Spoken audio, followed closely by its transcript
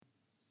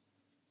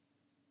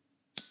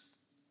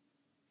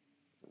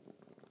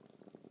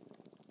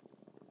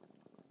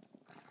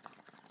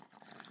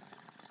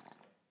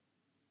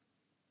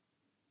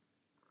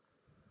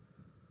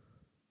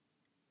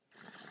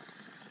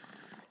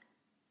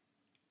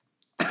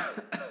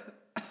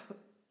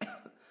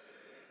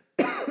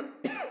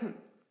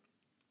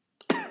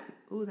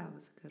Ooh, that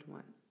was a good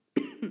one.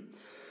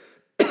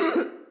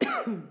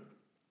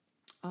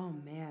 Oh,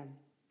 man.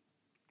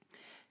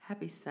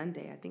 Happy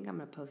Sunday. I think I'm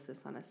going to post this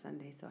on a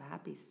Sunday, so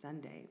happy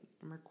Sunday.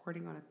 I'm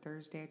recording on a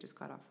Thursday. I just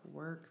got off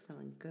work,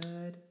 feeling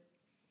good.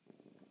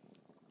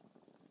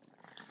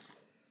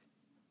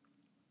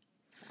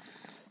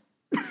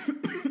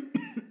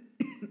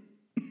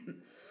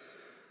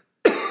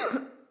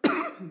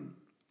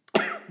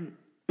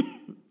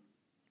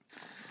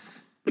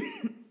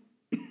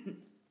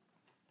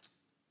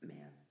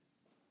 Man,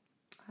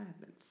 I have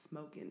been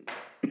smoking.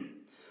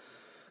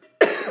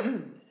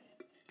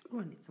 Ooh,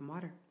 I need some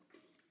water.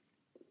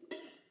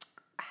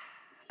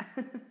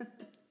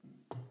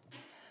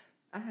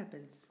 I have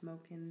been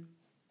smoking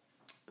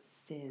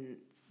since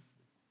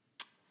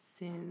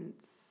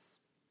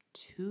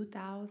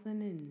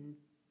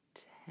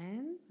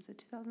 2010. Was it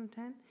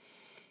 2010?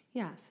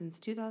 Yeah, since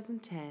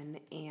 2010,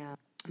 and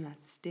I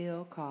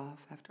still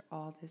cough after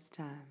all this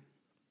time.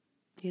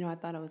 You know, I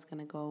thought I was going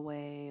to go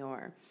away,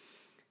 or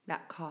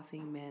that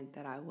coughing meant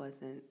that I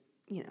wasn't,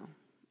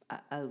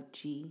 a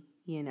OG,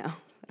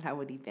 that I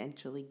would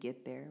eventually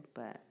get there,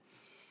 but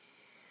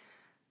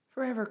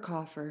forever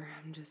cougher.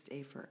 I'm just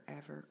a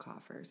forever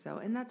cougher. So,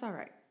 and that's all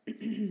right.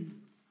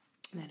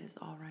 That is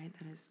all right.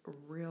 That is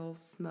real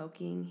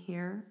smoking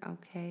here,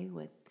 okay,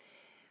 with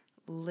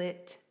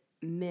Lit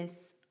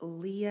Miss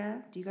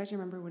Leah. Do you guys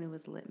remember when it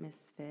was Lit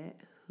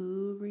Misfit?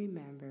 Who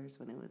remembers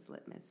when it was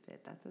Lit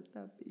Misfit? That's at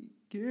the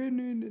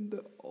beginning in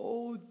the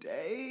old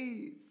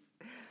days.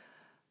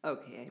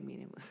 Okay, I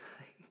mean, it was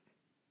like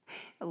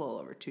a little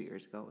over 2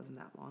 years ago. It wasn't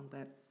that long,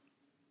 but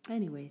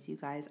anyways, you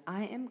guys,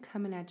 I am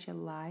coming at you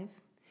live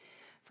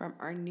from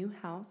our new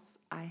house.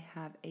 I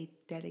have a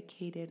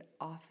dedicated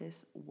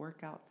office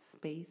workout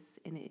space,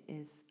 and it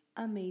is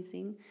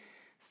amazing.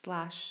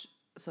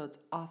 So it's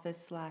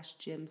office /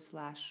 gym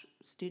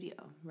 /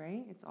 studio,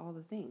 right? It's all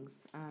the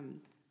things. And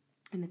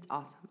it's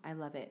awesome. I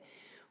love it.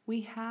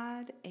 We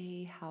had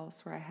a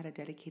house where I had a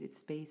dedicated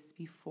space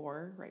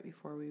before, right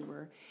before we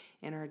were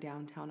in our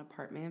downtown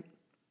apartment.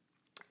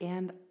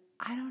 And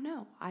I don't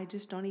know. I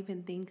just don't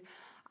even think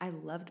I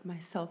loved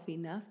myself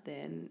enough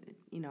then.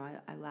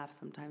 I laugh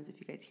sometimes if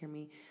you guys hear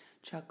me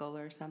chuckle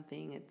or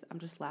something. I'm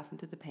just laughing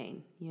through the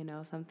pain.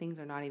 Some things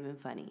are not even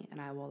funny,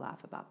 and I will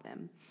laugh about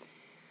them.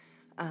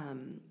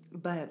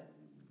 But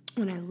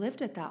when I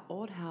lived at that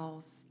old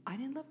house, I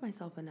didn't love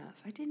myself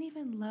enough. I didn't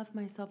even love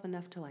myself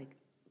enough to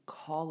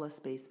call a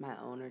space my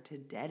own or to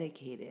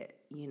dedicate it,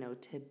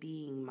 to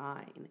being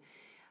mine.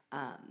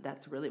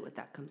 That's really what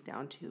that comes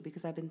down to,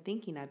 because I've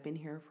been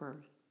here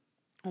for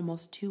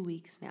almost 2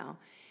 weeks now.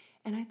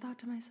 And I thought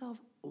to myself,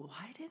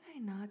 why did I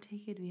not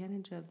take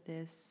advantage of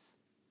this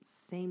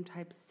same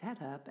type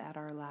setup at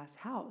our last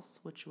house,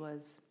 which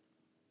was,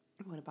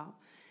 about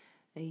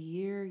a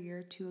year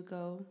or two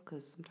ago?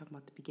 Because I'm talking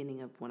about the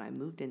beginning of when I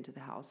moved into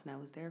the house, and I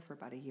was there for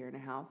about a year and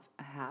a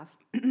half.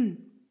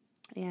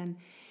 And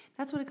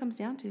that's what it comes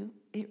down to.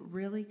 It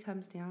really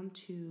comes down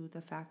to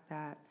the fact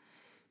that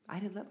I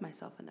didn't love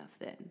myself enough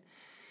then.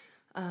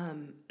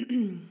 I'm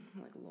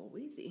like a little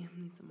wheezy. I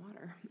need some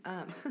water.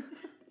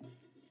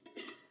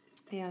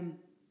 And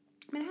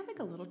I have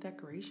a little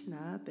decoration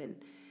up, and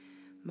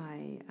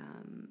my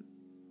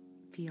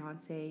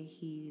fiance,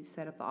 he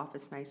set up the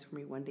office nice for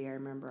me one day. I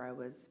remember I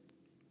was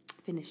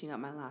finishing up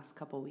my last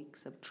couple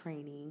weeks of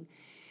training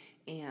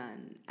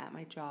and at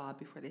my job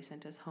before they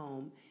sent us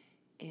home,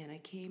 and I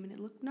came and it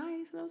looked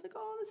nice, and I was like,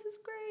 oh, this is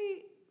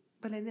great.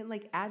 But I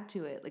didn't add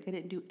to it. I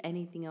didn't do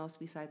anything else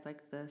besides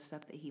the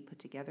stuff that he put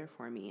together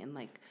for me. And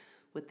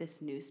with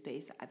this new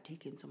space, I've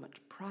taken so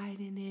much pride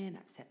in it.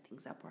 I've set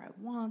things up where I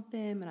want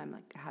them, and I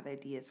have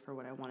ideas for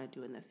what I want to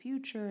do in the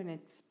future. And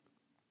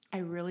I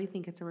really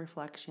think it's a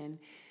reflection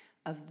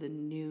of the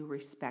new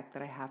respect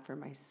that I have for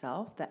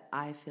myself, that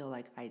I feel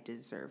like I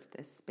deserve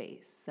this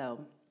space.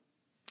 So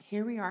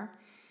here we are,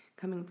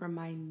 coming from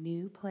my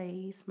new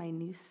place, my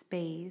new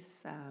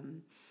space.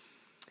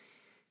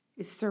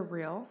 It's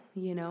surreal,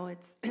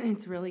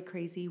 it's really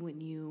crazy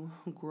when you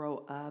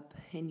grow up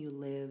and you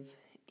live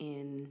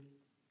in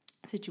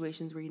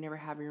situations where you never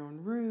have your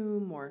own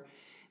room, or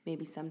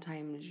maybe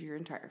sometimes your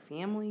entire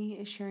family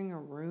is sharing a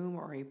room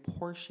or a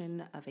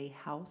portion of a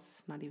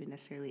house, not even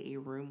necessarily a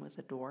room with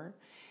a door,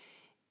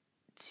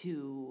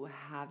 to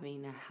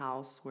having a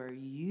house where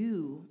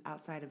you,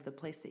 outside of the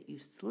place that you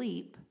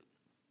sleep,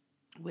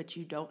 which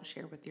you don't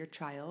share with your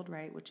child,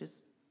 right, which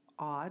is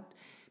odd,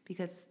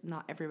 because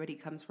not everybody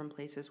comes from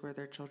places where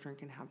their children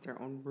can have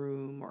their own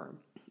room, or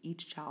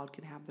each child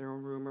can have their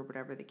own room, or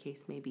whatever the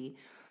case may be.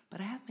 But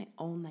I have my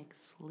own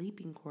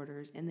sleeping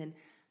quarters, and then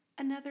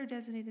another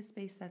designated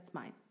space that's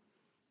mine.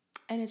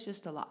 And it's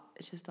just a lot.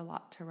 It's just a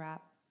lot to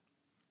wrap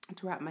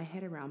my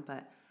head around,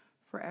 but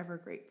forever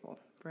grateful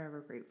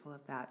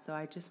of that. So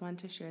I just wanted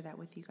to share that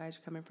with you guys,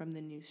 coming from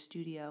the new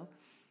studio,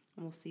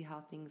 and we'll see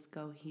how things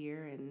go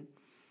here. And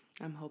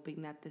I'm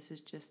hoping that this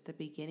is just the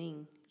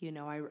beginning.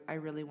 I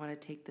really want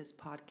to take this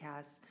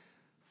podcast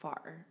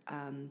far.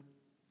 I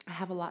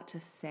have a lot to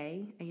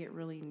say. I get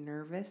really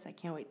nervous. I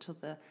can't wait till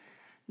the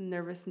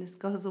nervousness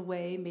goes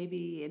away.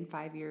 Maybe in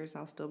 5 years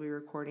I'll still be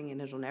recording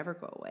and it'll never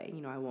go away.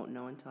 I won't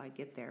know until I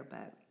get there,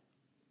 but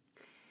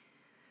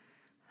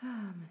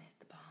I'm gonna hit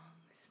the bong.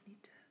 I just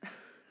need to.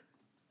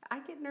 I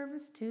get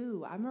nervous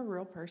too. I'm a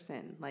real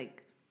person.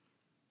 Like,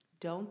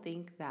 don't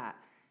think that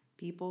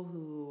people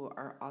who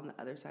are on the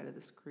other side of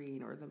the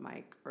screen or the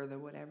mic or the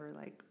whatever,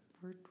 like,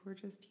 we're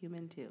just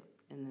human too.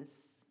 And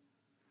this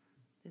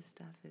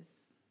stuff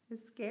is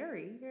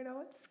scary.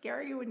 It's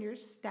scary when you're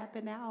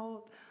stepping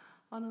out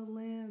on a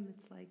limb.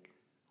 It's like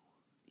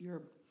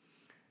you're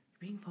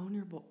being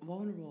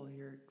vulnerable.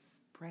 You're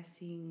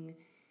expressing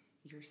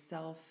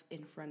yourself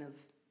in front of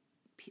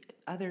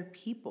other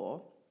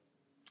people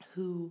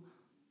who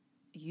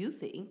you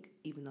think,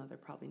 even though they're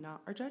probably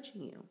not, are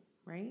judging you,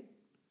 right?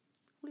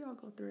 We all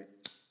go through it.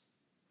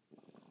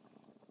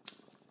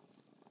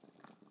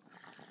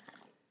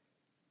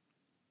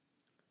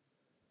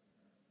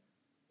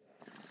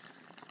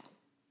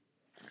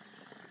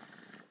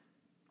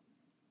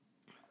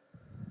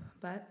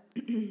 But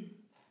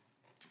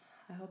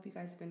I hope you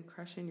guys have been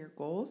crushing your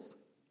goals.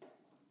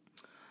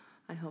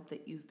 I hope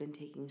that you've been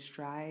taking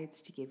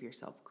strides to give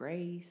yourself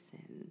grace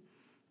and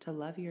to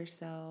love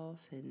yourself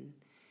and,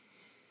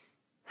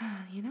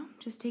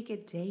 just take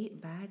it day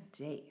by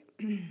day.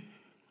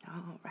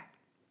 All right.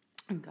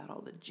 I got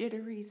all the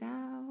jitteries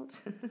out.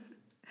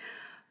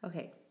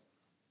 Okay.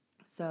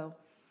 So,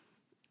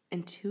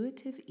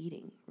 intuitive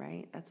eating,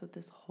 right? That's what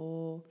this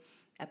whole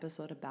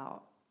episode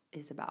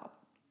is about.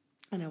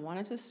 And I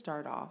wanted to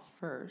start off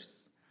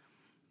first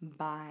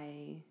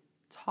by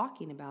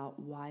talking about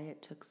why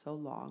it took so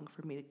long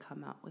for me to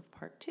come out with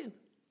part 2.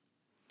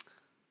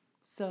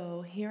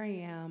 So here I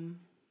am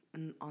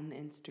on the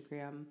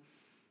Instagram,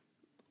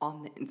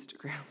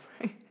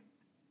 right?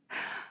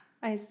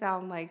 I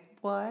sound like,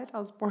 what? I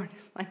was born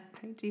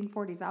in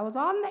 1940s. I was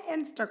on the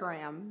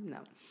Instagram.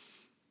 No.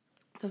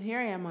 So here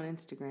I am on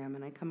Instagram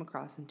and I come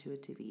across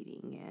intuitive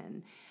eating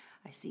and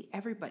I see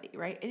everybody,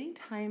 right?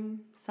 Anytime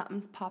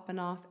something's popping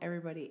off,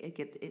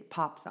 it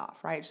pops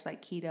off, right? Just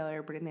like keto,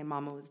 everybody and their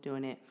mama was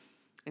doing it.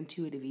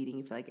 Intuitive eating,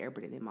 you feel like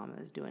everybody and their mama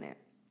is doing it.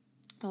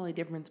 The only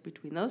difference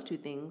between those two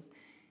things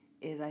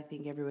is I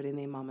think everybody and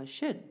their mama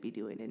should be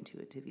doing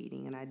intuitive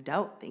eating, and I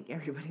don't think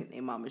everybody and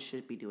their mama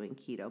should be doing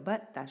keto,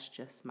 but that's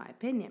just my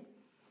opinion.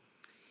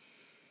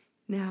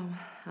 Now,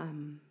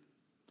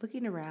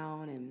 looking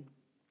around and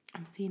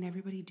I'm seeing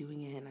everybody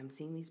doing it, and I'm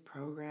seeing these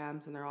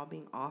programs, and they're all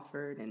being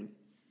offered, and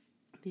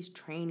these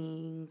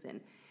trainings, and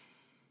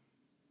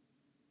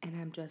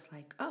I'm just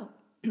like, oh,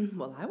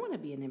 well, I want to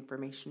be an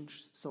information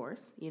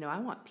source. I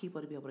want people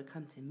to be able to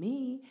come to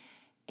me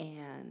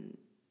and,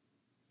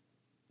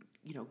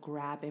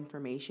 grab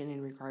information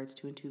in regards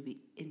to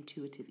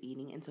intuitive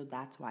eating. And so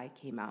that's why I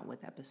came out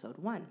with episode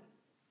 1.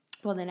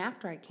 Well, then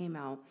after I came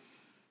out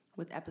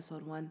with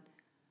episode 1,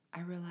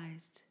 I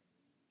realized,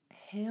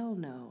 hell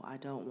no, I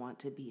don't want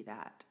to be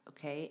that,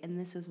 okay? And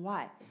this is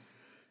why.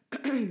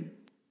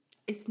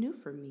 It's new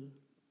for me.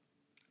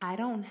 I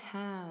don't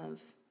have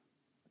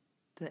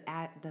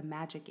the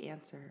magic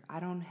answer. I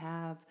don't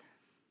have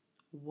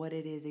what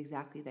it is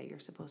exactly that you're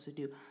supposed to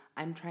do.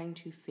 I'm trying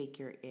to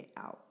figure it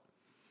out.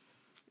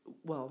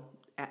 Well,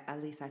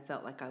 at least I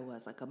felt like I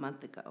was like a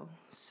month ago.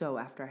 So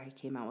after I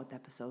came out with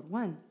episode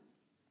 1.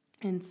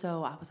 And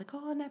so I was like,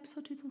 oh, and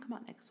episode 2's gonna come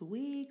out next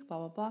week, blah,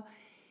 blah, blah.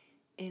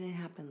 And it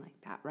happened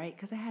like that, right?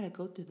 Because I had to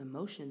go through the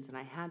motions and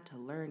I had to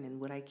learn. And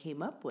what I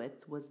came up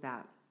with was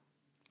that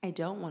I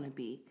don't want to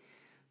be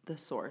the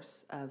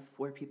source of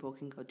where people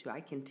can go to. I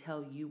can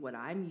tell you what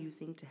I'm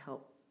using to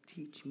help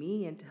teach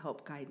me and to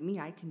help guide me.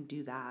 I can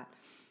do that.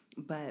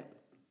 But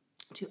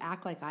to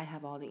act like I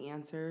have all the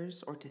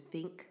answers or to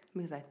think,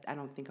 because I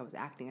don't think I was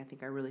acting, I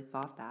think I really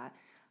thought that,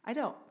 I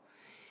don't.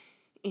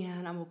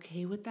 And I'm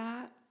okay with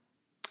that.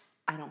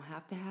 I don't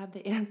have to have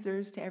the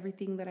answers to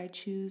everything that I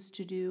choose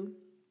to do.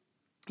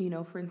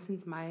 For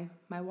instance, my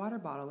water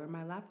bottle or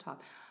my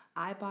laptop,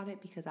 I bought it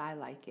because I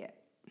like it.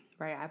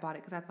 Right? I bought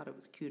it because I thought it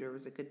was cute or it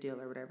was a good deal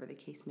or whatever the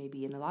case may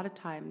be. And a lot of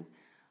times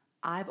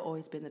I've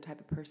always been the type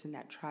of person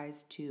that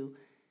tries to,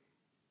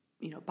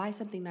 buy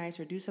something nice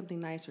or do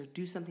something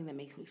that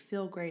makes me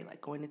feel great,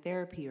 like going to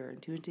therapy or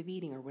intuitive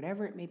eating or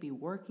whatever it may be,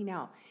 working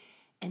out.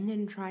 And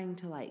then trying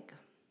to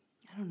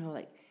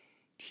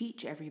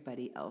teach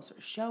everybody else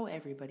or show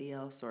everybody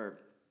else or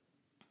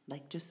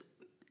just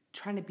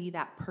trying to be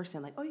that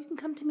person. Like, oh, you can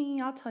come to me.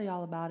 I'll tell you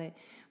all about it.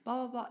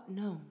 Blah, blah, blah.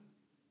 No.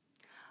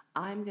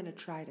 I'm going to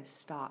try to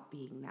stop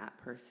being that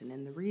person.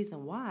 And the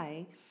reason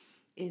why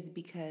is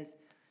because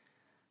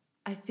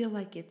I feel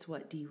like it's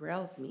what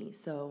derails me.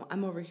 So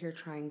I'm over here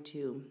trying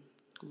to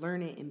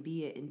learn it and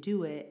be it and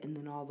do it. And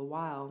then all the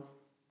while,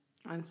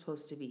 I'm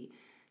supposed to be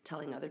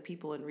telling other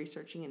people and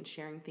researching and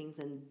sharing things.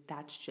 And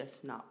that's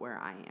just not where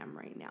I am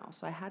right now.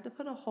 So I had to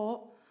put a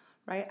halt,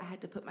 right? I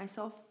had to put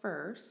myself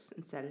first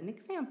and set an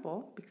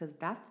example because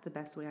that's the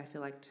best way I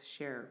feel like to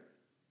share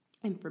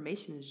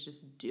information is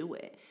just do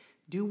it.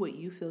 Do what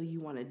you feel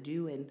you want to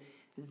do and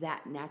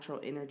that natural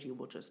energy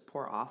will just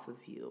pour off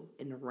of you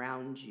and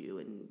around you,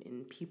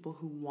 and people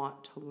who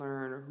want to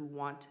learn or who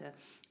want to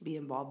be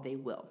involved, they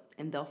will.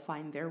 And they'll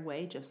find their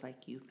way just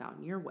like you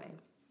found your way.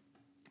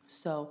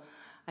 So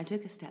I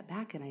took a step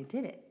back and I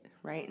did it,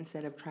 right?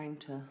 Instead of trying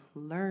to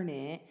learn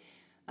it,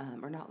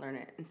 or not learn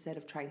it, instead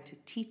of trying to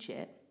teach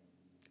it,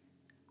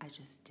 I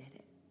just did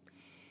it.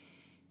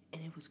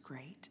 And it was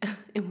great.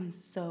 It was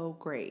so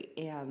great.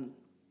 And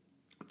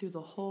through the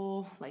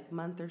whole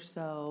month or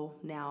so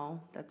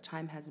now that the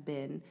time has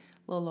been,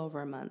 a little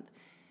over a month,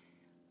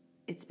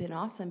 it's been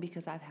awesome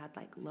because I've had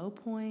low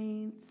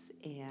points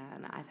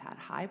and I've had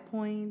high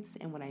points.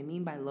 And what I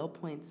mean by low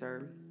points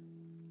and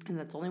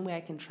that's the only way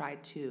I can try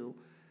to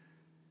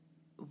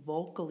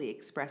vocally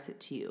express it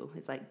to you,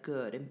 is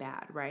good and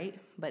bad, right?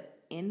 But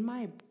in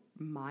my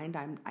mind,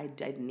 I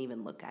didn't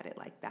even look at it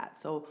like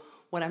that. So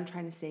what I'm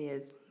trying to say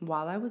is,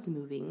 while I was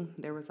moving,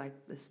 there was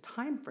this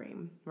time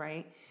frame,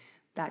 right?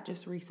 That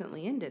just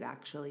recently ended,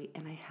 actually,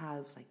 and I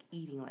was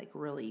eating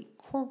really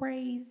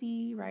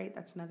crazy, right?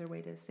 That's another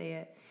way to say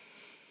it.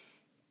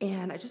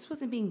 And I just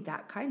wasn't being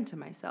that kind to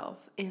myself.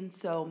 And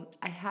so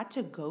I had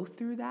to go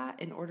through that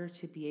in order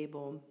to be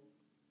able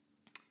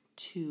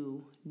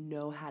to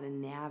know how to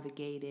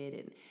navigate it.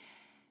 And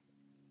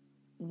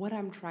what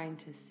I'm trying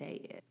to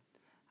say is,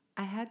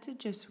 I had to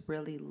just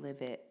really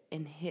live it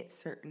and hit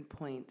certain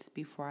points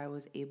before I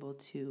was able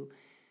to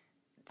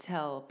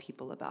tell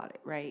people about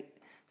it, right?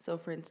 So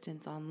for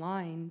instance,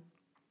 online,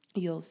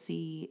 you'll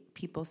see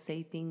people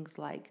say things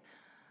like,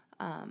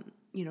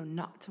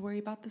 not to worry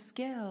about the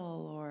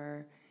scale,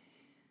 or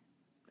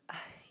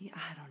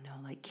I don't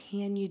know,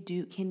 can you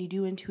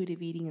do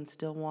intuitive eating and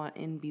still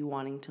be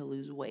wanting to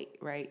lose weight,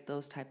 right?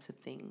 Those types of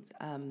things.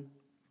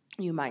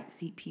 You might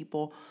see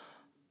people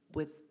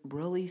with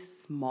really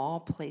small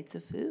plates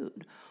of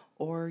food,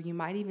 or you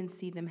might even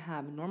see them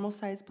have normal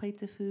sized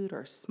plates of food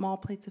or small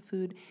plates of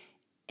food,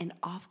 and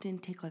often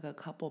take a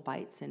couple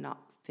bites and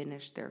not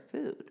finish their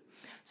food.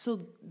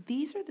 So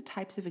these are the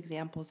types of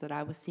examples that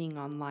I was seeing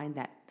online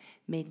that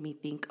made me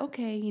think,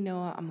 okay,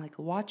 I'm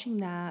watching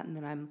that, and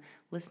then I'm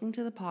listening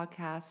to the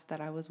podcasts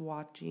that I was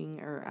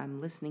watching or I'm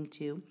listening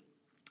to,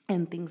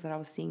 and things that I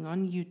was seeing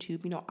on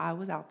YouTube. I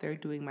was out there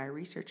doing my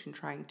research and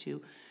trying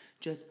to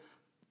just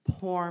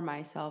pour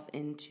myself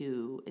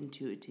into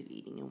intuitive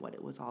eating and what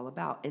it was all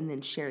about, and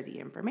then share the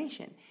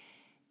information.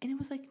 And it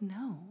was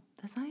no,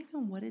 that's not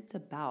even what it's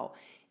about.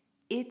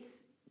 It's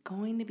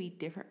going to be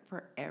different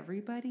for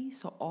everybody.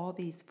 So all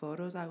these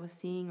photos I was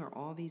seeing, or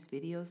all these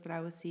videos that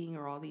I was seeing,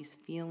 or all these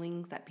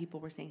feelings that people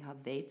were saying how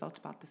they felt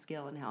about the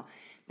scale and how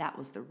that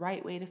was the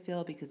right way to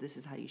feel because this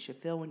is how you should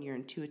feel when you're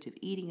intuitive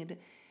eating. And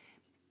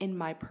in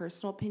my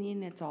personal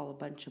opinion, it's all a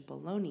bunch of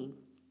baloney,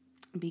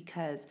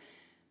 because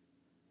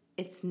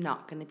it's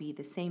not going to be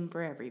the same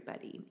for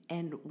everybody.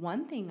 And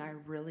one thing I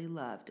really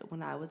loved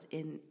when I was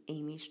in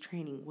Amy's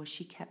training was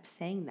she kept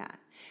saying that.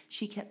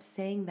 She kept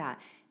saying that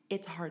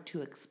it's hard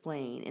to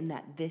explain and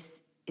that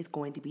this is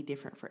going to be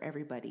different for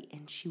everybody.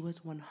 And she was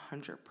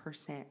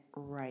 100%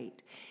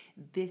 right.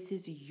 This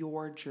is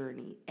your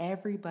journey.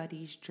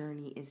 Everybody's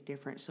journey is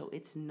different, so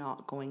it's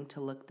not going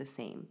to look the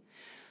same.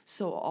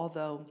 So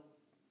although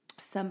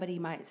somebody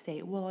might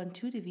say, well,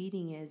 intuitive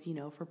eating is,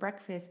 for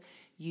breakfast,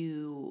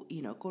 you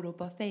go to a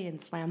buffet and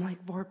slam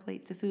 4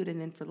 plates of food, and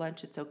then for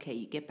lunch, it's okay.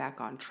 You get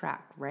back on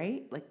track,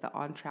 right? The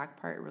on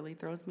track part really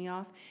throws me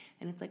off.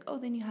 And it's oh,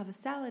 then you have a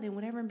salad and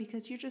whatever. And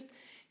because you're just,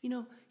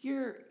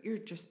 you're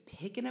just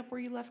picking up where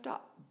you left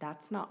off.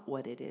 That's not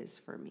what it is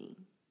for me.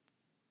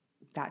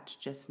 That's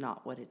just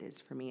not what it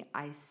is for me.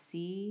 I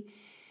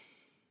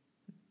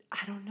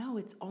don't know,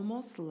 it's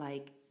almost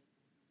like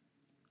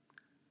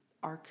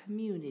our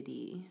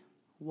community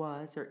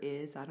was or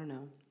is, I don't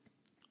know,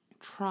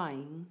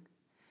 trying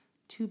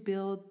to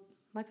build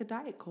a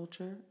diet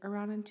culture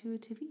around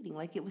intuitive eating.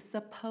 It was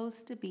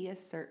supposed to be a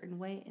certain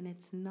way, and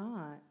it's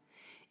not.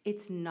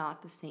 It's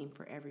not the same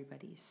for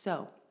everybody.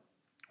 So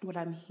what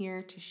I'm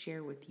here to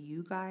share with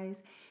you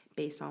guys,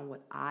 based on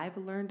what I've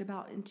learned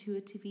about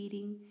intuitive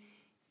eating,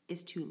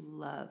 is to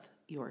love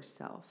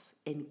yourself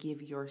and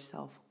give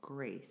yourself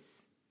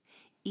grace.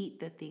 Eat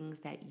the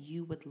things that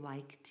you would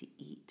like to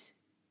eat,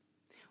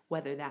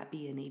 whether that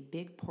be in a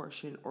big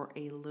portion or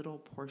a little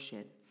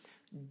portion.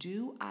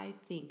 Do I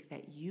think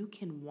that you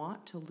can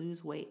want to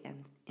lose weight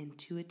and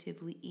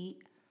intuitively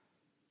eat?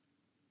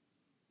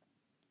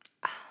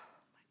 Oh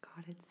my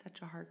God, it's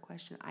such a hard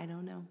question. I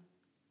don't know.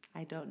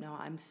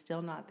 I'm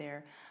still not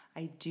there.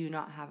 I do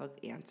not have an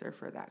answer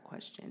for that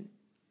question.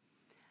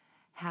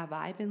 Have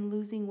I been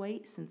losing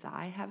weight since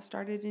I have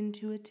started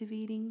intuitive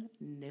eating?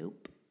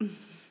 Nope.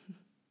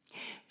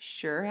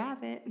 Sure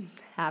haven't.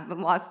 Haven't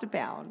lost a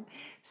pound.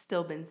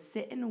 Still been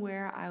sitting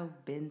where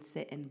I've been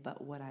sitting.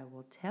 But what I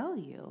will tell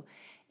you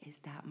is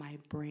that my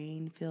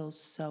brain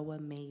feels so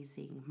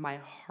amazing. My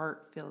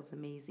heart feels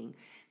amazing.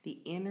 The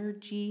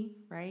energy,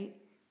 right?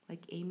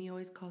 Like Amy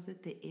always calls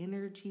it, the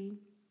energy,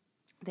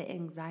 the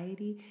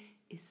anxiety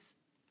is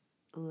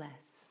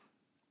less.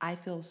 I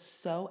feel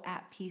so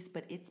at peace,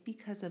 but it's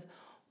because of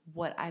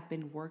what I've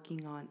been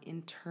working on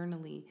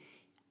internally.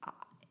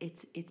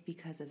 it's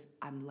because of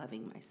I'm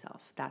loving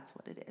myself. That's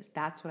what it is.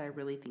 That's what I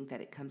really think that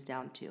it comes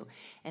down to.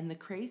 And the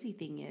crazy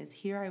thing is,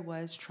 here I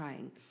was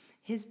trying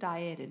his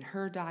diet and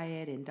her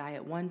diet and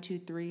diet 1, 2,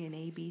 3 and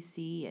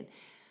ABC, and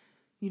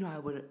I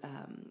would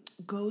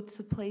go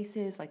to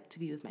places like to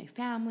be with my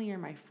family or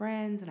my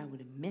friends, and I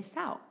would miss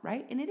out,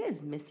 right? And it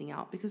is missing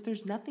out because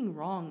there's nothing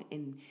wrong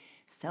in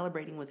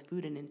celebrating with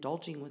food and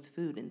indulging with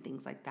food and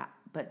things like that.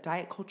 But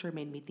diet culture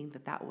made me think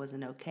that that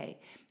wasn't okay.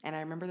 And I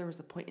remember there was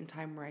a point in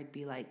time where I'd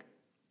be like,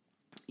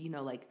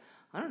 like,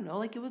 I don't know,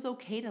 like it was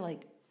okay to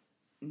like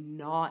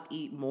not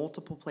eat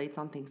multiple plates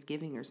on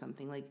Thanksgiving or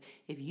something. Like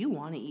if you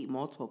want to eat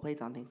multiple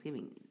plates on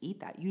Thanksgiving,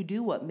 eat that. You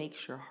do what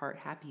makes your heart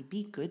happy.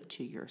 Be good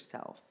to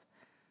yourself.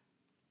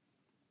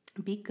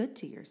 Be good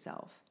to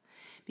yourself.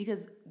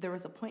 Because there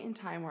was a point in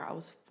time where I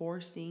was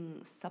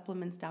forcing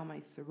supplements down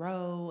my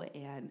throat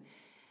and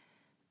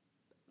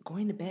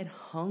going to bed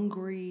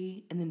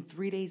hungry. And then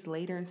 3 days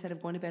later, instead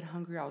of going to bed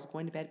hungry, I was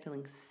going to bed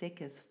feeling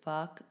sick as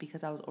fuck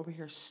because I was over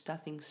here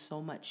stuffing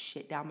so much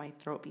shit down my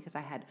throat because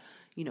I had,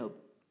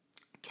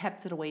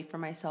 kept it away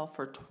from myself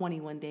for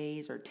 21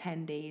 days or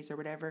 10 days or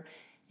whatever.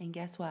 And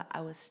guess what?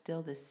 I was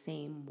still the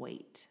same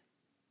weight.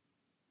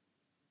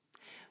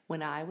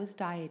 When I was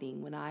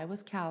dieting, when I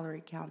was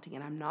calorie counting,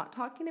 and I'm not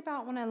talking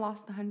about when I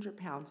lost the 100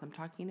 pounds, I'm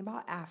talking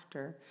about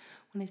after,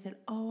 when I said,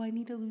 I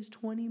need to lose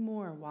 20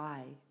 more.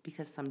 Why?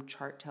 Because some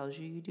chart tells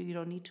you you do. You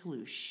don't need to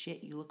lose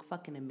shit. You look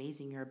fucking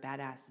amazing. You're a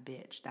badass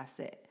bitch. That's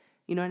it.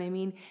 You know what I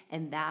mean?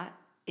 And that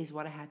is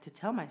what I had to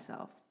tell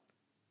myself.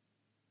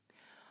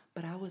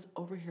 But I was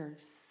over here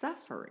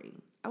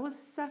suffering. I was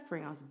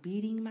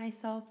beating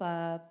myself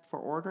up for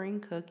ordering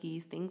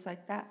cookies, things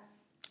like that.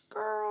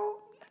 Girl,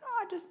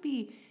 I'd just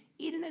be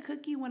eating a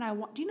cookie when I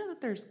want. Do you know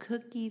that there's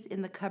cookies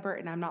in the cupboard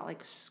and I'm not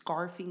like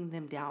scarfing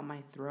them down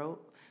my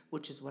throat,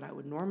 which is what I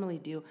would normally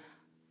do.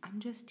 I'm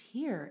just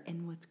here.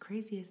 And what's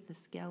crazy is the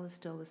scale is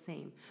still the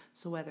same.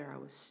 So whether I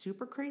was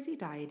super crazy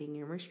dieting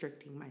and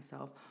restricting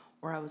myself,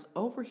 or I was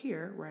over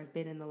here where I've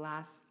been in the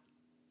last,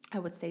 I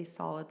would say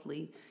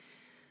solidly,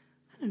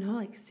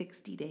 like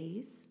 60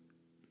 days,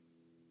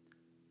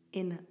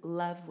 in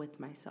love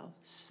with myself,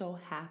 so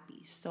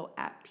happy, so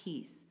at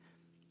peace,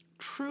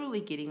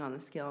 truly getting on the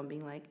scale and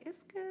being like,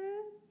 it's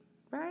good,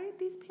 right?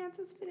 These pants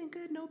is fitting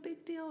good, no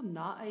big deal.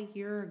 Not a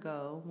year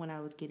ago when I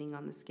was getting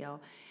on the scale.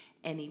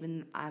 And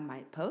even I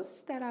might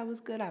post that I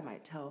was good. I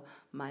might tell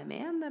my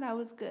man that I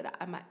was good.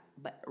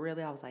 But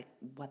really I was like,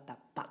 what the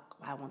fuck?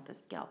 I want the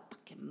scale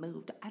fucking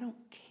moved. I don't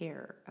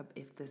care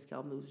if the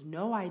scale moves.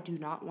 No, I do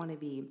not want to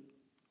be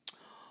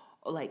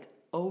like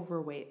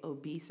overweight,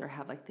 obese, or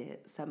have like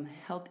some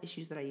health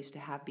issues that I used to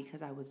have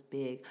because I was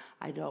big.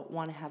 I don't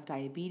want to have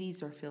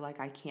diabetes or feel like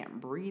I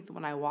can't breathe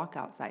when I walk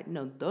outside.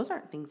 No, those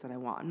aren't things that I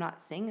want. I'm not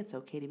saying it's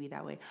okay to be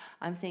that way.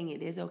 I'm saying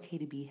it is okay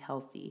to be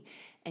healthy.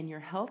 And your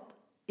health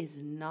is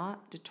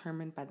not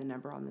determined by the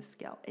number on the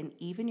scale. And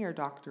even your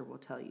doctor will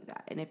tell you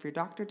that. And if your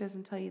doctor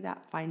doesn't tell you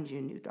that, find you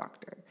a new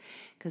doctor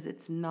because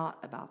it's not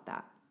about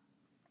that.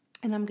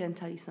 And I'm going to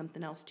tell you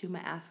something else too. My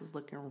ass is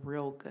looking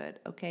real good,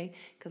 okay?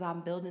 Because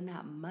I'm building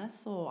that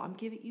muscle.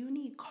 You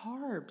need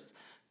carbs.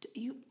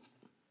 You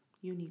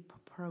need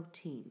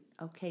protein,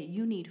 okay?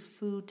 You need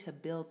food to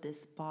build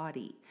this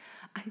body.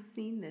 I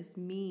seen this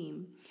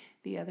meme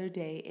the other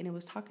day, and it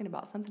was talking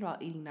about something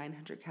about eating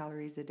 900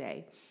 calories a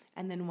day.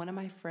 And then one of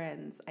my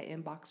friends, I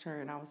inboxed her,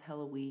 and I was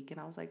hella weak. And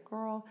I was like,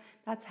 girl,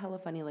 that's hella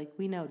funny. Like,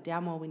 we know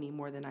damn well we need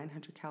more than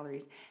 900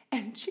 calories.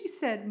 And she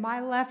said,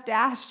 my left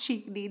ass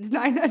cheek needs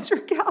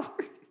 900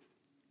 calories.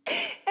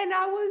 And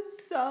I was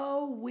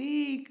so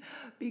weak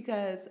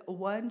because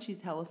one, she's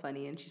hella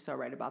funny and she's so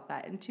right about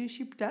that. And two,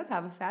 she does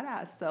have a fat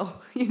ass.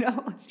 So,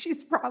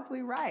 she's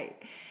probably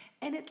right.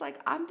 And it's like,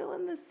 I'm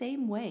feeling the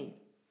same way.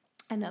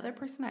 Another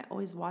person I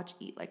always watch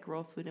eat like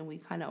real food, and we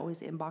kind of always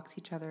inbox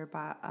each other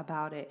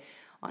about it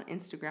on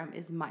Instagram,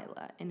 is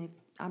Mila. And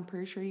I'm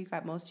pretty sure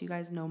most of you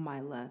guys know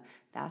Mila.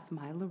 That's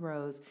Mila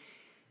Rose.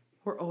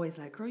 We're always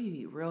like, girl, you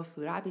eat real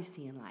food. I be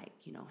seeing like,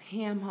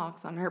 ham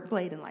hocks on her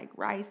plate and like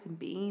rice and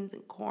beans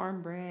and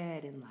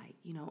cornbread and like,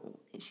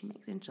 and she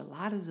makes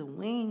enchiladas and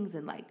wings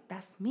and like,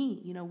 that's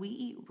me. We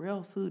eat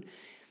real food.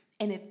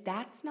 And if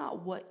that's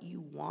not what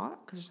you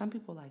want, because there's some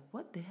people like,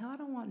 what the hell? I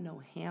don't want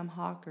no ham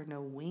hock or no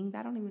wing.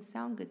 That don't even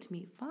sound good to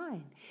me.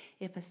 Fine.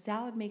 If a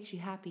salad makes you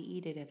happy,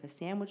 eat it. If a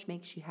sandwich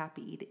makes you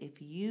happy, eat it.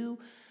 If you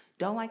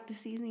don't like to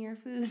season your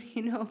food, if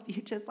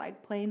you just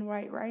like plain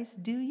white rice,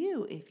 do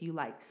you? If you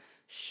like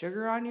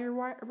sugar on your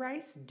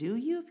rice, do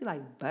you? If you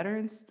like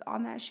butter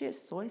on that shit,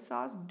 soy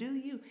sauce, do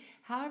you?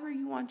 However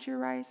you want your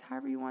rice,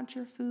 however you want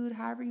your food,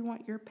 however you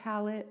want your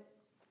palate,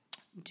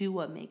 do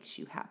what makes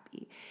you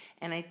happy.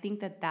 And I think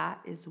that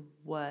is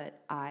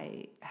what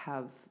I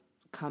have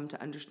come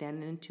to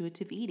understand in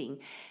intuitive eating.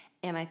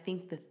 And I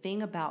think the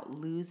thing about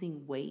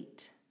losing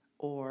weight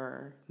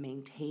or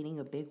maintaining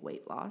a big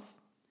weight loss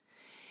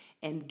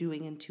and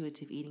doing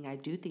intuitive eating, I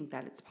do think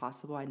that it's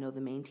possible. I know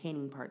the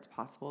maintaining part's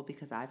possible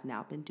because I've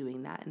now been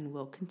doing that and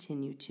will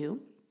continue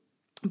to.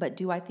 But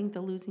do I think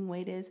the losing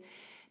weight is?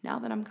 Now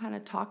that I'm kind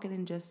of talking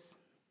and just,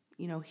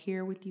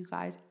 here with you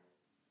guys,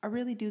 I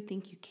really do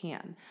think you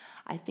can.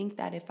 I think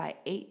that if I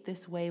ate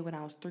this way when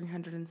I was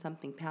 300 and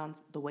something pounds,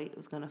 the weight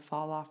was going to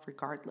fall off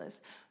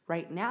regardless.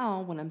 Right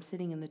now, when I'm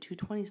sitting in the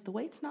 220s, the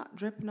weight's not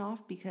dripping off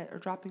or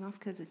dropping off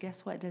because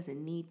guess what? It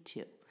doesn't need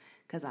to.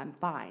 Because I'm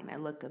fine. I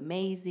look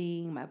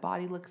amazing. My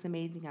body looks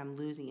amazing. I'm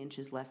losing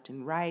inches left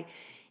and right.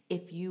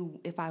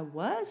 If I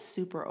was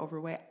super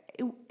overweight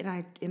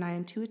and I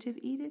intuitive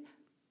eat it,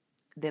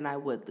 then I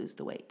would lose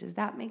the weight. Does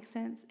that make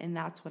sense? And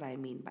that's what I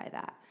mean by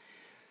that.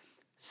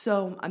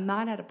 So I'm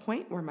not at a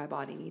point where my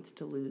body needs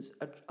to lose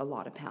a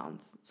lot of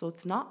pounds. So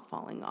it's not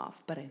falling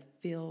off, but I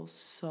feel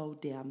so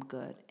damn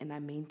good and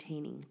I'm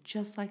maintaining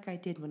just like I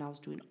did when I was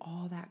doing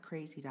all that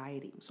crazy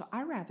dieting. So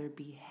I'd rather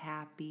be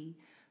happy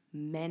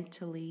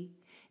mentally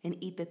and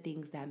eat the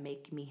things that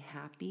make me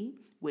happy,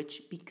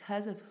 which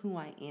because of who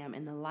I am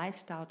and the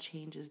lifestyle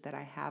changes that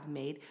I have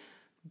made,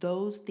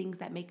 those things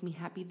that make me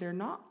happy, they're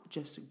not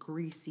just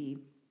greasy,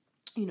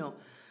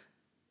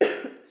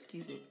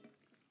 excuse me,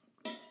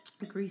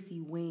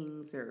 greasy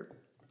wings or,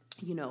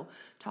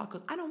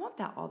 tacos. I don't want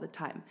that all the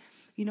time.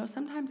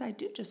 Sometimes I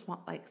do just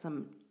want like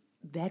some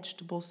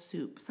vegetable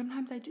soup.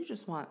 Sometimes I do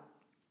just want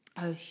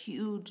a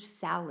huge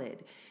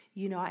salad.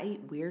 I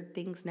eat weird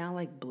things now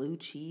like blue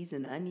cheese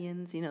and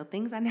onions,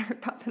 things I never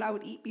thought that I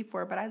would eat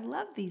before, but I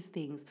love these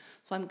things.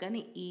 So I'm going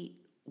to eat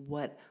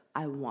what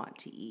I want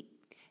to eat.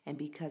 And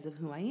because of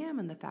who I am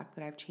and the fact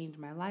that I've changed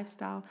my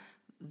lifestyle,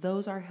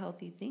 those are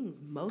healthy things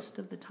most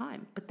of the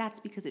time. But that's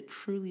because it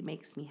truly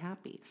makes me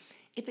happy.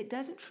 If it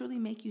doesn't truly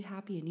make you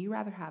happy and you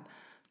rather have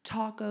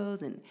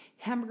tacos and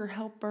hamburger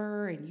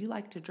helper and you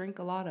like to drink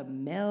a lot of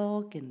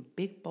milk and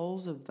big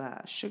bowls of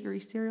sugary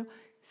cereal,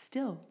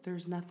 still,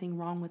 there's nothing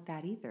wrong with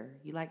that either.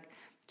 You like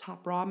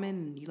top ramen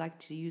and you like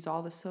to use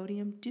all the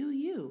sodium, do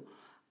you?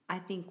 I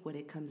think what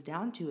it comes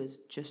down to is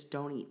just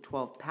don't eat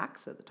 12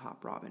 packs of the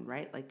top ramen,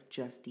 right? Like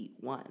just eat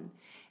one.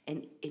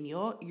 And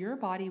your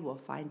body will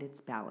find its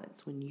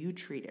balance when you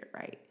treat it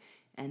right.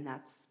 And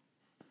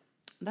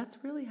that's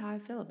really how I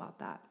feel about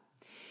that.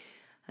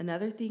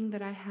 Another thing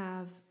that I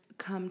have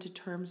come to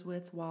terms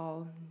with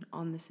while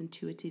on this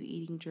intuitive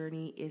eating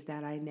journey is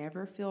that I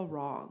never feel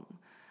wrong.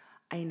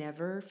 I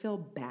never feel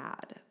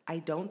bad. I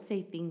don't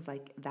say things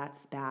like,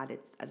 that's bad.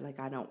 It's like,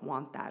 I don't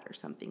want that or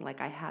something. Like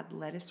I had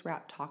lettuce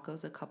wrapped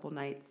tacos a couple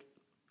nights.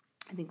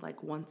 I think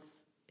like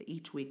once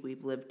each week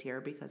we've lived here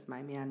because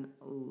my man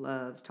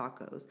loves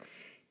tacos.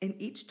 And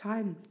each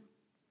time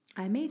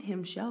I made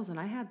him shells and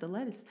I had the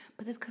lettuce,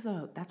 but it's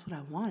because that's what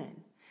I wanted.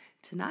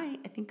 Tonight,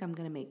 I think I'm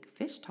going to make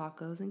fish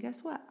tacos, and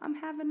guess what? I'm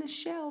having a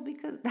shell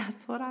because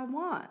that's what I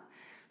want.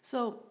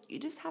 So you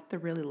just have to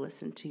really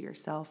listen to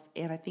yourself,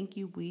 and I think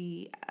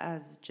we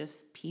as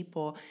just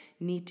people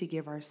need to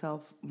give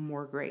ourselves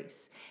more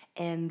grace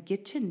and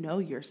get to know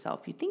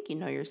yourself. You think you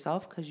know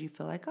yourself because you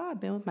feel like, oh,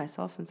 I've been with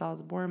myself since I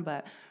was born,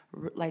 but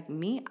like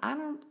me, I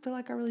don't feel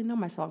like I really know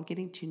myself. I'm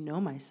getting to know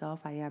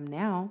myself. I am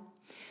now.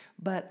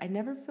 But I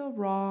never feel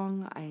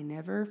wrong. I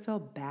never feel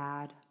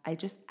bad. I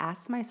just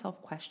ask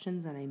myself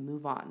questions and I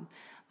move on.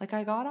 Like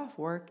I got off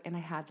work and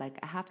I had like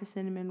a half a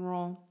cinnamon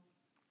roll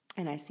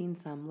and I seen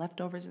some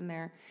leftovers in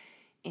there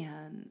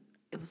and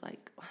it was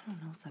like, I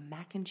don't know, some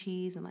mac and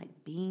cheese and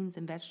like beans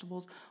and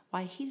vegetables.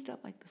 Well, I heated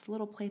up like this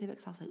little plate of it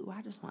because I was like, ooh,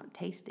 I just want to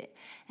taste it.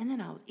 And then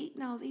I was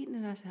eating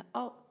and I said,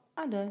 oh,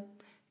 I'm done.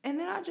 And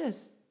then I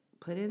just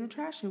put it in the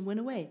trash and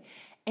went away.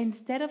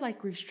 Instead of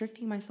like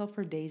restricting myself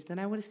for days, then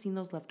I would have seen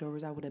those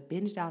leftovers. I would have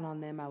binged out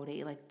on them. I would have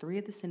ate like 3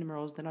 of the cinnamon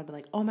rolls. Then I'd be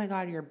like, oh my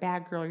God, you're a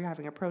bad girl. You're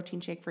having a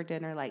protein shake for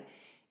dinner. Like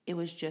it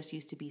was just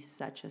used to be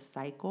such a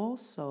cycle.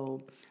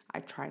 So I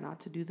try not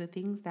to do the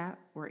things that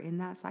were in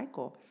that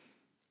cycle.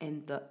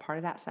 And the part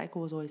of that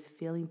cycle was always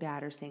feeling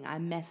bad or saying, I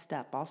messed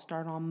up. I'll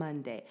start on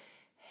Monday.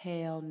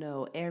 Hell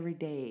no. Every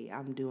day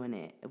I'm doing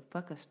it.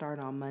 Fuck a start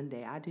on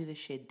Monday. I do this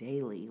shit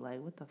daily.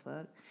 Like, what the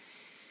fuck?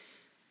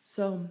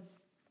 So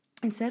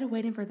instead of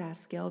waiting for that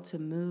scale to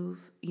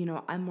move,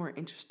 I'm more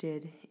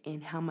interested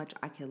in how much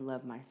I can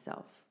love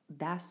myself.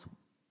 That's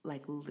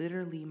like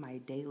literally my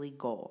daily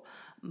goal.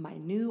 My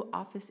new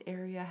office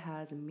area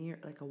has a mirror,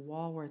 like a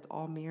wall where it's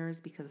all mirrors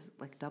because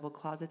like double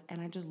closets. And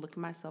I just look at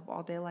myself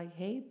all day like,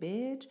 hey,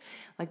 bitch.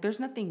 Like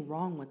there's nothing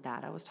wrong with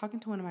that. I was talking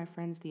to one of my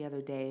friends the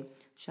other day.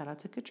 Shout out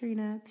to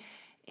Katrina.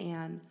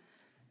 And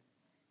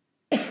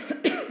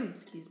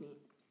excuse me.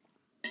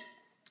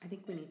 I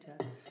think we need to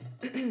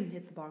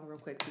hit the bong real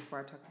quick before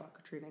I talk about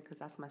Katrina because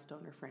that's my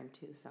stoner friend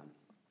too. So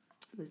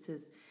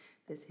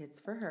this hits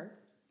for her.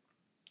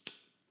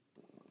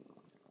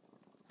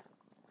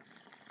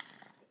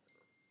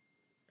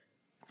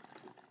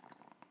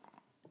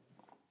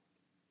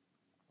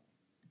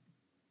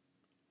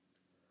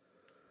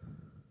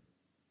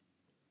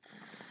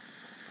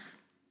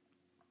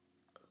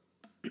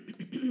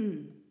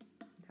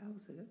 That was a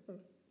good one.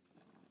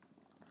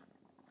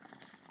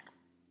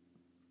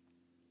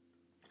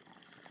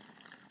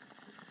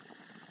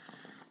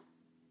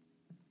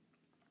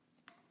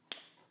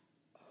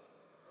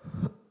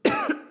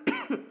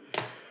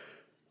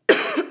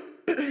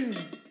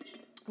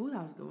 Ooh,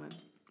 that was a good one.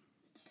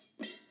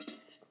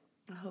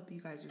 I hope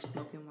you guys are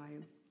smoking while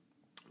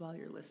while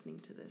you're listening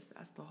to this.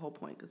 That's the whole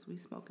point, because we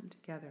smoking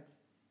together.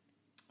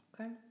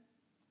 Okay?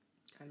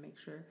 Gotta make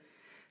sure.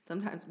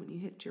 Sometimes when you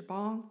hit your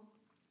bong,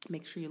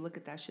 make sure you look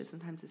at that shit.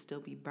 Sometimes it still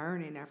be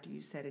burning after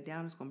you set it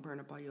down. It's going to burn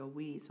up all your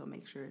weed, so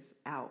make sure it's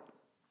out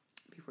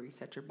before you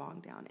set your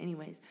bong down.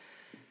 Anyways,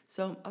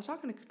 so I was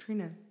talking to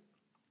Katrina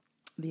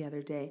the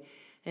other day,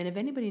 and if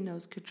anybody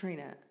knows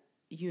Katrina,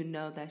 you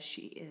know that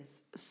she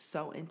is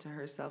so into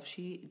herself.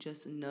 She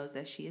just knows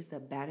that she is the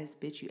baddest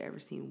bitch you ever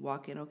seen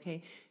walking,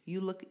 okay?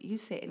 You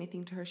say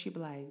anything to her, she be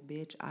like,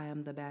 bitch, I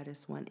am the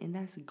baddest one. And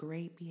that's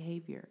great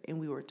behavior. And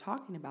we were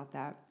talking about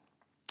that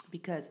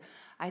because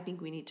I think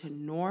we need to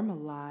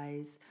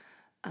normalize,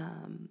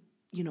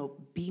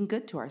 being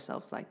good to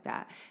ourselves like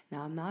that.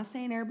 Now, I'm not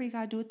saying everybody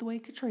got to do it the way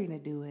Katrina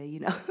do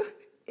it,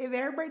 If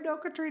everybody know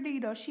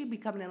Katrina, she'd be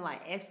coming in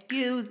like,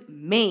 excuse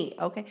me,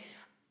 okay?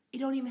 You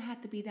don't even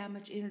have to be that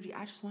much energy.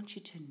 I just want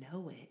you to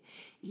know it.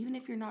 Even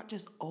if you're not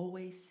just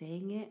always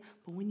saying it,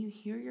 but when you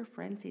hear your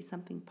friends say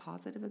something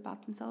positive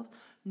about themselves,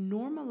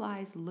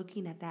 normalize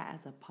looking at that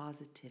as a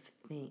positive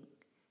thing.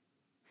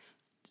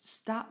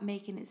 Stop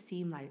making it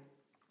seem like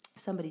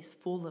somebody's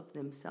full of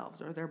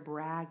themselves or they're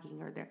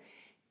bragging or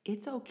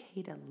it's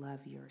okay to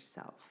love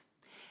yourself.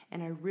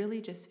 And I really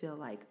just feel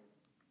like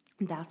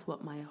that's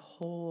what my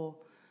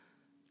whole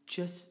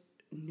just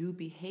new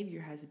behavior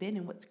has been.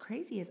 And what's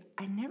crazy is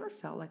I never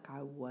felt like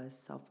I was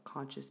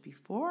self-conscious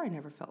before. I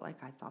never felt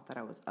like I thought that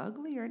I was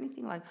ugly or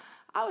anything. Like,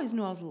 I always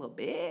knew I was a little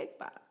big,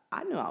 but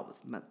I knew I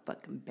was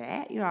motherfucking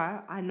bad.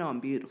 I know I'm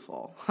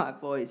beautiful.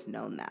 I've always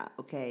known that,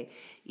 okay?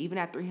 Even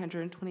at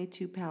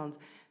 322 pounds,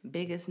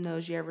 biggest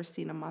nose you ever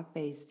seen on my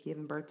face,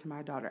 giving birth to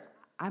my daughter,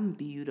 I'm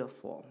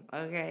beautiful,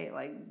 okay?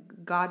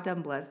 Like, God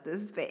done bless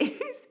this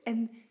face.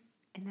 And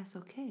that's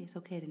okay. It's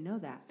okay to know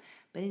that.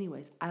 But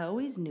anyways, I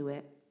always knew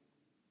it.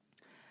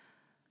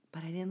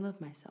 But I didn't love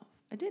myself.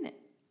 I didn't.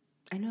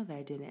 I know that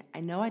I didn't.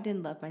 I know I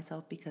didn't love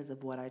myself because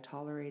of what I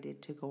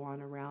tolerated to go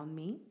on around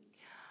me.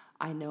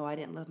 I know I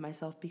didn't love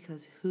myself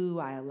because who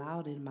I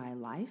allowed in my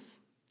life.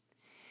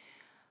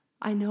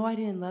 I know I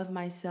didn't love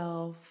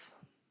myself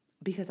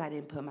because I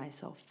didn't put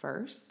myself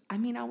first. I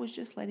mean, I was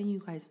just letting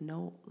you guys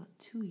know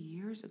 2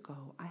 years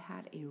ago, I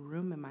had a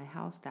room in my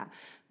house that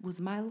was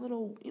my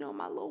little,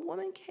 my little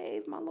woman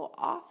cave, my little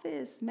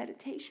office,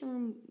 meditation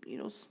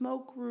room,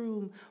 smoke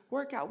room,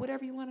 workout,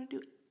 whatever you want to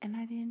do. And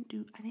I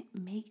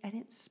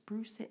didn't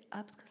spruce it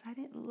up because I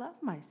didn't love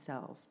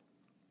myself.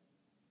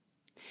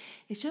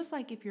 It's just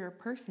like if you're a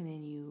person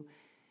and you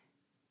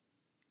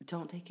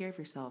don't take care of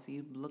yourself,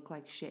 you look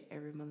like shit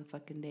every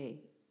motherfucking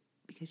day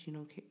because you're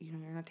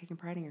not taking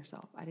pride in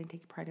yourself. I didn't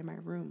take pride in my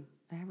room.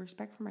 I have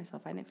respect for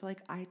myself. I didn't feel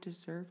like I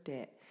deserved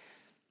it.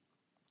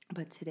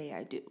 But today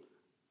I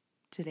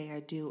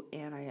do.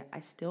 And I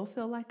still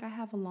feel like I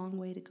have a long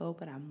way to go,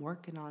 but I'm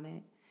working on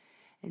it.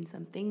 And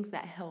some things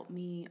that help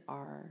me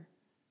are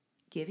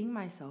giving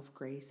myself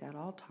grace at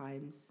all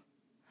times.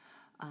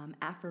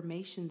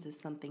 Affirmations is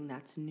something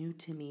that's new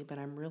to me, but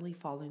I'm really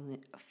falling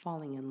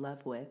in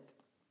love with.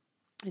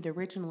 It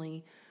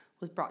originally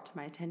was brought to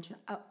my attention.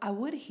 I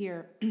would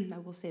hear, I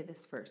will say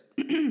this first,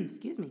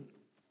 excuse me.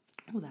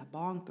 Oh, that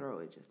bong throw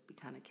would just be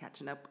kind of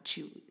catching up with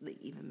you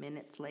even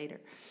minutes later.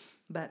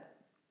 But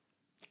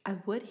I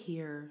would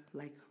hear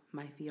like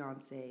my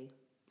fiance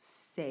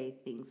say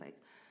things like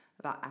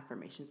about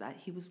affirmations.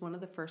 He was one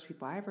of the first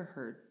people I ever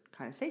heard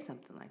kind of say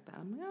something like that.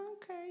 I'm like, oh,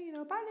 okay,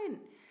 but I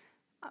didn't.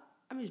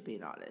 I'm just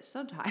being honest.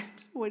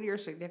 Sometimes when your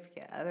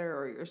significant other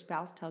or your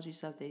spouse tells you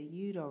something,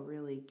 you don't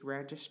really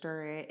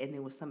register it. And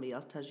then when somebody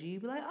else tells you, you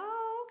be like,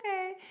 oh,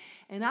 okay.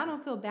 And I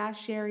don't feel bad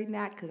sharing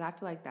that because I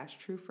feel like that's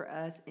true for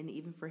us. And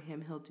even for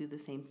him, he'll do the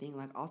same thing.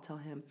 Like I'll tell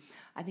him,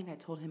 I think I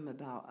told him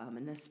about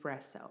an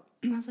espresso.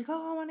 And I was like,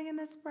 oh, I want to get an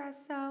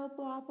espresso,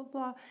 blah, blah,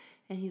 blah.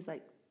 And he's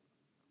like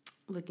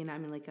looking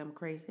at me like I'm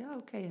crazy. Oh,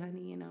 okay,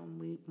 honey,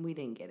 we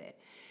didn't get it.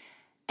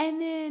 And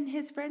then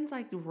his friend's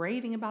like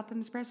raving about the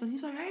Nespresso.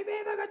 He's like, hey,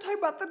 babe, I got to tell you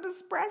about the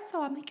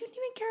Nespresso. I'm like, you didn't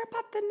even care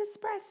about the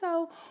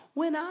Nespresso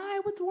when I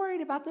was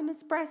worried about the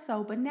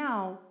Nespresso. But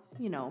now,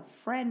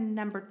 friend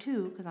number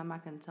 2, because I'm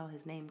not going to tell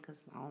his name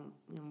because I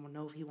don't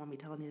know if he want me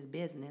telling his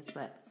business.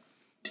 But,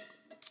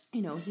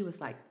 he was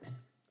like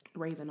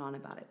raving on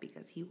about it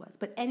because he was.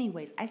 But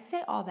anyways, I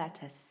say all that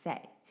to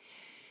say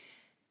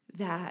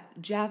that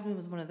Jasmine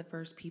was one of the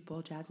first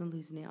people, Jasmine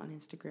Losing It on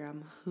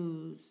Instagram,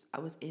 I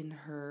was in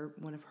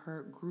one of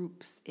her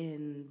groups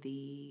in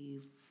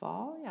the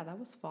fall. Yeah, that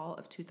was fall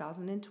of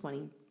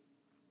 2020.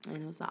 And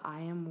it was the I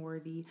Am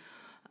Worthy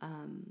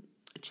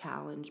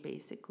challenge,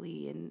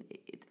 basically.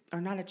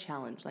 Or not a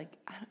challenge. Like,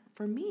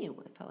 for me,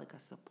 it felt like a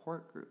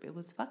support group. It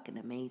was fucking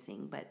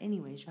amazing. But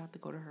anyways, you have to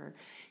go to her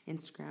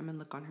Instagram and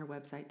look on her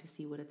website to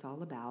see what it's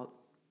all about.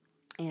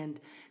 And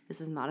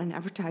this is not an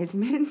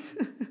advertisement.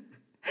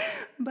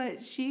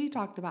 But she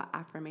talked about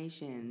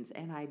affirmations,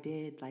 and I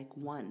did like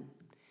one.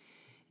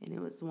 And it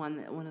was one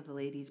that one of the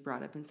ladies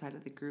brought up inside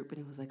of the group, and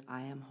it was like,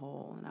 I am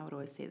whole. And I would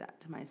always say that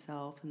to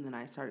myself. And then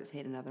I started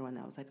saying another one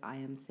that was like, I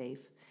am safe.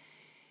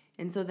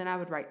 And so then I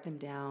would write them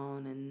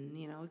down, and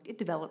it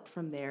developed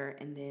from there.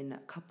 And then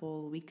a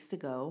couple weeks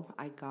ago,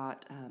 I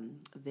got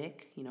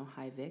Vic,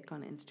 hi Vic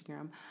on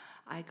Instagram.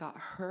 I got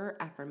her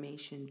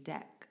affirmation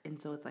deck. And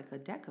so it's like a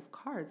deck of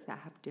cards that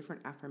have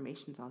different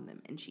affirmations on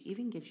them. And she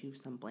even gives you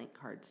some blank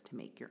cards to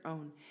make your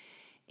own.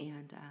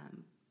 And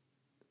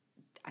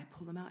I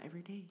pull them out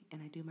every day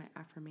and I do my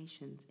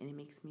affirmations, and it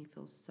makes me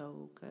feel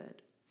so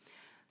good.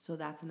 So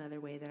that's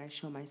another way that I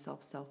show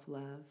myself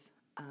self-love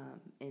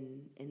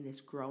in this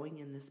growing,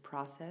 in this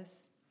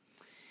process.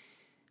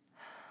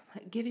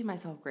 Giving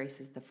myself grace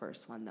is the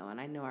first one, though,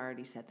 and I know I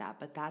already said that,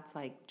 but that's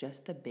like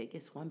just the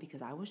biggest one,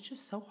 because I was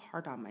just so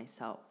hard on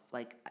myself,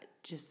 like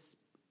just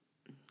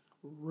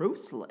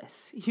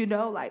ruthless,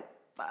 like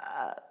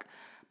fuck.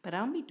 But I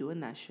don't be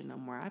doing that shit no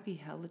more. I be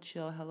hella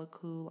chill, hella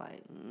cool,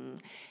 like,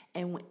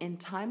 and in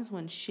times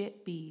when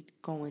shit be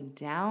going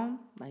down,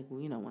 like,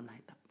 when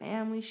like the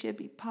family shit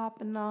be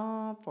popping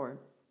off, or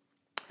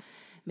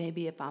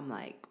maybe if I'm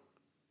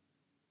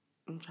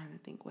trying to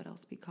think what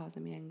else be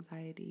causing me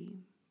anxiety.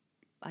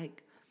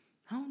 Like,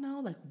 I don't know,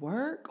 like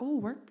work. Oh,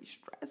 work be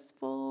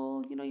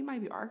stressful. You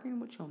might be arguing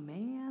with your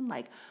man.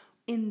 Like,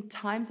 in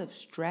times of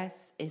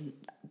stress, and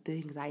the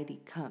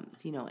anxiety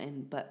comes,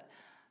 but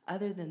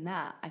other than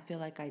that, I feel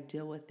like I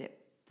deal with it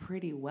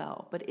pretty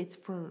well. But it's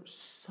for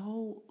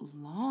so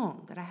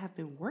long that I have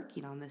been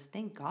working on this.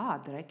 Thank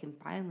God that I can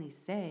finally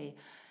say,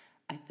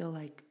 I feel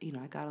like,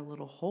 I got a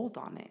little hold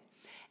on it.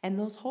 And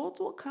those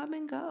holds will come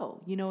and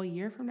go. A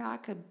year from now, I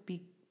could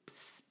be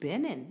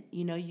spinning.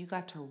 You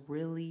got to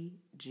really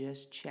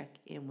just check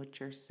in with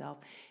yourself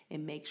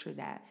and make sure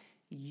that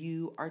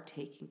you are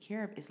taken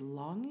care of. As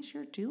long as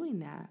you're doing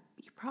that,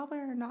 you probably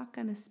are not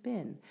going to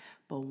spin.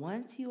 But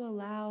once you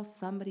allow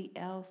somebody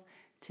else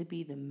to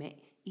be the main,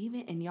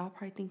 and y'all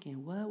probably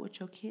thinking, what, with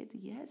your kids?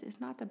 Yes,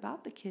 it's not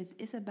about the kids.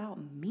 It's about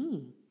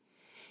me.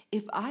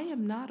 If I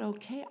am not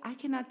okay, I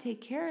cannot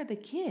take care of the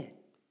kid.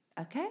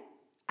 Okay?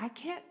 I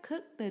can't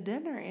cook the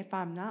dinner if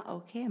I'm not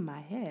okay in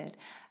my head.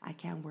 I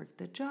can't work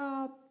the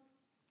job.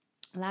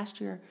 Last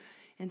year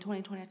in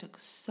 2020, I took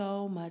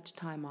so much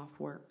time off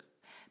work.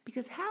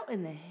 Because how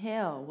in the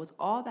hell was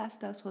all that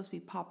stuff supposed to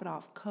be popping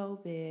off?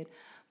 COVID,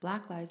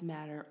 Black Lives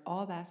Matter,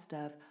 all that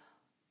stuff.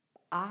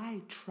 I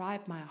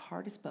tried my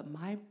hardest, but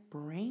my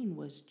brain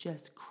was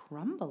just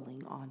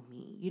crumbling on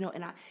me,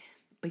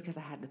 because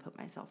I had to put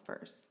myself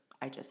first.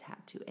 I just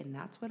had to, and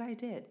that's what I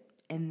did.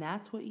 And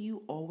that's what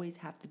you always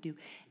have to do.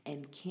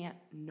 And can't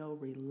no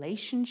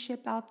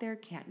relationship out there,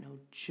 can't no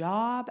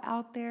job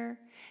out there,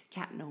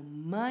 can't no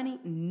money,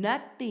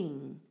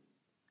 nothing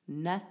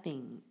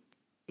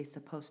is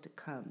supposed to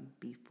come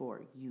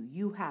before you.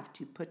 You have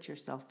to put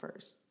yourself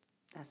first.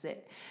 That's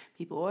it.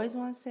 People always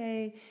want to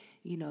say,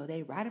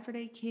 they writing for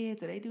their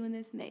kids, or they doing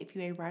this and that. If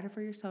you ain't writing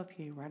for yourself,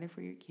 you ain't writing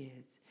for your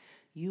kids.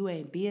 You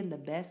ain't being the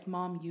best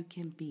mom you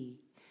can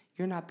be.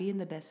 You're not being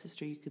the best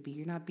sister you could be.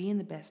 You're not being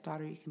the best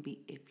daughter you can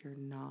be if you're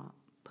not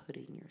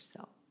putting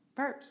yourself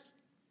first.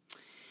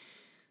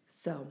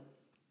 So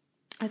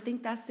I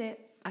think that's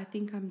it. I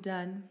think I'm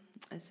done.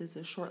 This is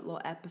a short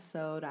little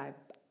episode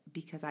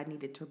because I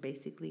needed to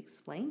basically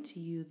explain to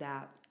you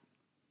that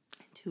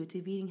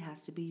intuitive eating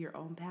has to be your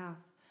own path.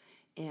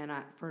 And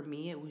for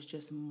me, it was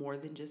just more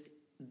than just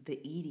the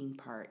eating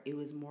part. It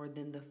was more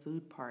than the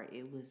food part.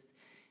 It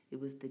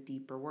was the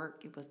deeper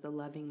work. It was the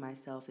loving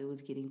myself. It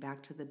was getting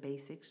back to the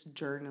basics,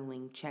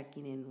 journaling,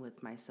 checking in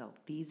with myself.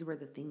 These were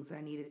the things that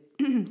I needed,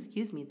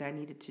 that I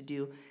needed to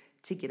do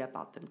to get up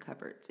out them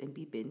cupboards and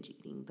be binge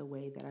eating the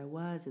way that I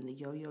was, and the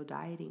yo-yo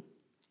dieting.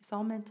 It's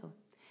all mental.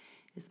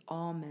 It's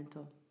all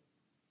mental.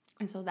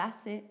 And so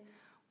that's it.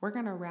 We're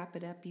going to wrap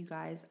it up, you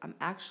guys. I'm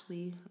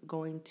actually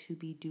going to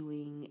be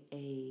doing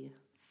a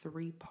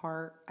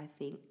 3-part, I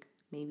think,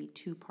 maybe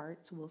 2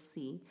 parts. We'll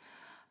see.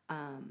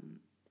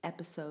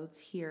 Episodes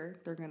here.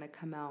 They're going to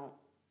come out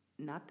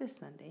not this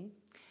Sunday.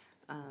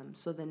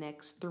 So the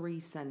next 3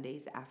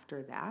 Sundays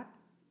after that,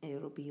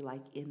 it'll be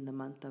like in the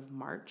month of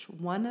March.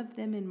 One of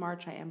them in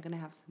March, I am going to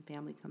have some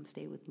family come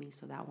stay with me,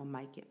 so that one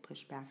might get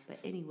pushed back. But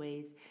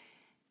anyways,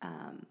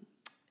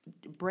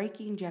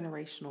 breaking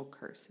generational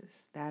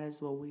curses. That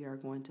is what we are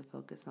going to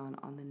focus on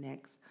the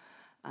next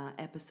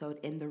episode.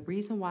 And the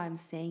reason why I'm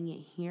saying it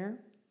here,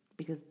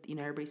 because,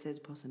 everybody says you're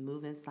supposed to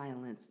move in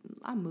silence.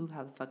 I move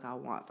how the fuck I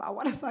want. If I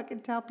want to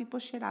fucking tell people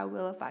shit, I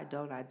will. If I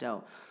don't, I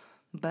don't.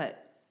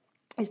 But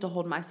it's to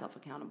hold myself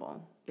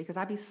accountable, because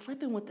I be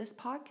slipping with this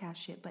podcast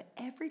shit. But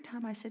every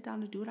time I sit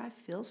down to do it, I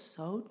feel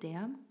so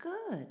damn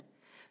good.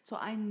 So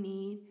I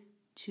need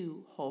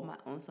to hold my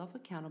own self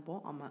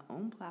accountable on my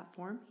own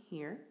platform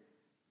here.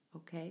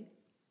 Okay?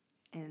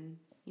 And,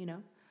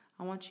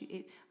 I want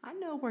you, I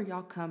know where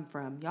y'all come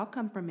from. Y'all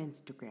come from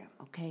Instagram,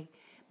 okay?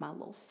 My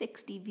little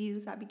 60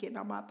 views I be getting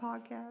on my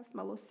podcast,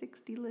 my little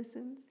 60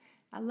 listens.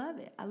 I love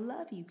it. I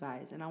love you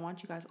guys. And I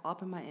want you guys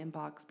up in my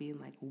inbox being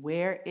like,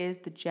 where is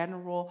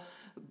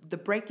the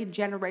breaking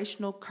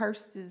generational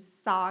curses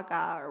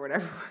saga, or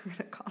whatever we're going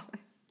to call it?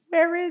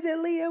 Where is it,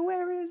 Leah?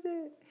 Where is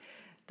it?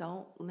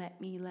 Don't let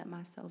me let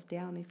myself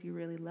down if you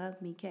really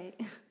love me, Kate.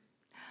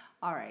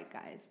 All right,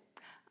 guys.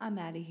 I'm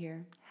out of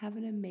here. Have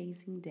an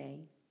amazing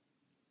day.